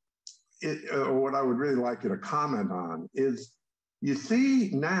 or what I would really like you to comment on is, you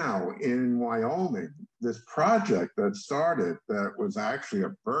see now in Wyoming, this project that started that was actually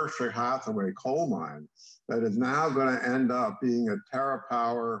a Berkshire Hathaway coal mine that is now going to end up being a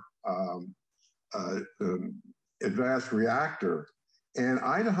TerraPower advanced reactor. And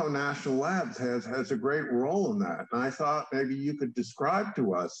Idaho National Labs has a great role in that. And I thought maybe you could describe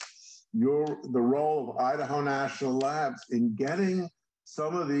to us the role of Idaho National Labs in getting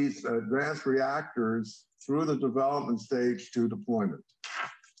some of these advanced reactors through the development stage to deployment.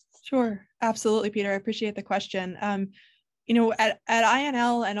 Sure, absolutely, Peter. I appreciate the question. At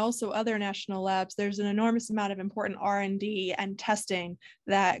INL and also other national labs, there's an enormous amount of important R&D and testing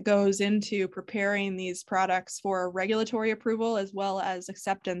that goes into preparing these products for regulatory approval, as well as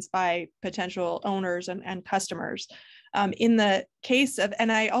acceptance by potential owners and customers. In the case of,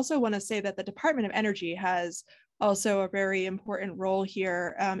 and I also want to say that the Department of Energy has also a very important role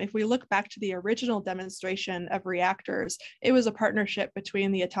here. If we look back to the original demonstration of reactors, it was a partnership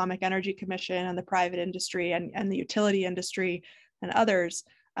between the Atomic Energy Commission and the private industry and the utility industry and others.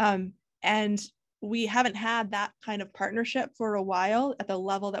 And we haven't had that kind of partnership for a while at the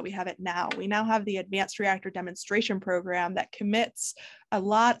level that we have it now. We now have the Advanced Reactor Demonstration Program that commits a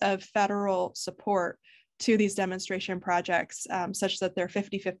lot of federal support to these demonstration projects, such that they're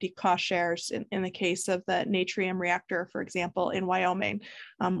 50-50 cost shares in the case of the Natrium reactor, for example, in Wyoming,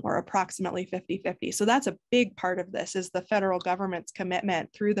 or approximately 50-50. So that's a big part of this, is the federal government's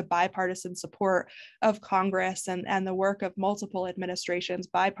commitment through the bipartisan support of Congress and the work of multiple administrations,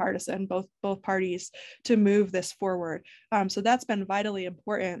 bipartisan, both parties, to move this forward. So that's been vitally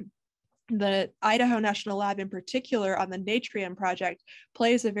important. The Idaho National Lab in particular on the Natrium project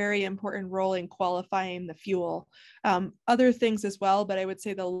plays a very important role in qualifying the fuel. Other things as well, but I would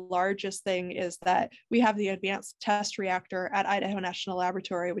say the largest thing is that we have the Advanced Test Reactor at Idaho National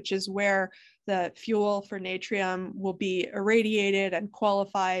Laboratory, which is where the fuel for Natrium will be irradiated and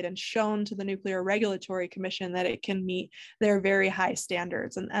qualified and shown to the Nuclear Regulatory Commission that it can meet their very high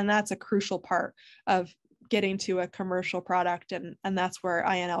standards. And that's a crucial part of getting to a commercial product, and that's where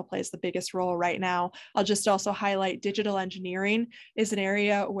INL plays the biggest role right now. I'll just also highlight digital engineering is an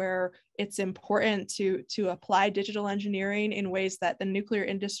area where it's important to apply digital engineering in ways that the nuclear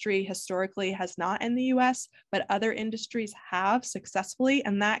industry historically has not in the US, but other industries have successfully,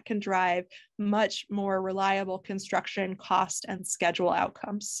 and that can drive much more reliable construction cost and schedule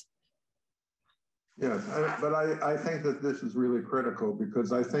outcomes. Yes, but I think that this is really critical,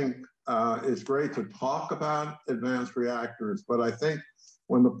 because I think it's great to talk about advanced reactors, but I think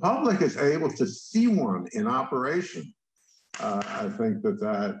when the public is able to see one in operation, I think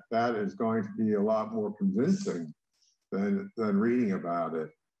that is going to be a lot more convincing than reading about it.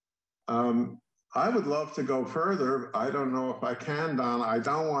 I would love to go further. I don't know if I can, Don. I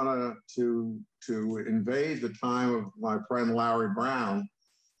don't want to invade the time of my friend Larry Brown.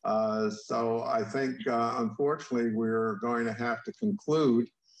 So I think, unfortunately, we're going to have to conclude.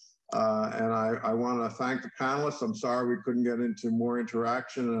 And I want to thank the panelists. I'm sorry we couldn't get into more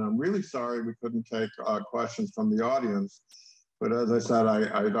interaction, and I'm really sorry we couldn't take questions from the audience. But as I said,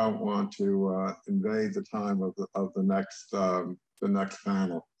 I don't want to invade the time of the next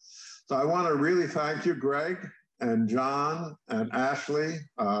panel. So I want to really thank you, Greg and John and Ashley.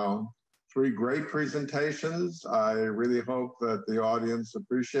 3 great presentations. I really hope that the audience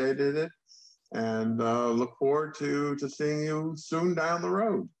appreciated it, and look forward to seeing you soon down the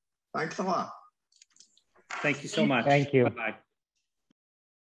road. Thanks a lot. Thank you so much. Thank you. Bye-bye.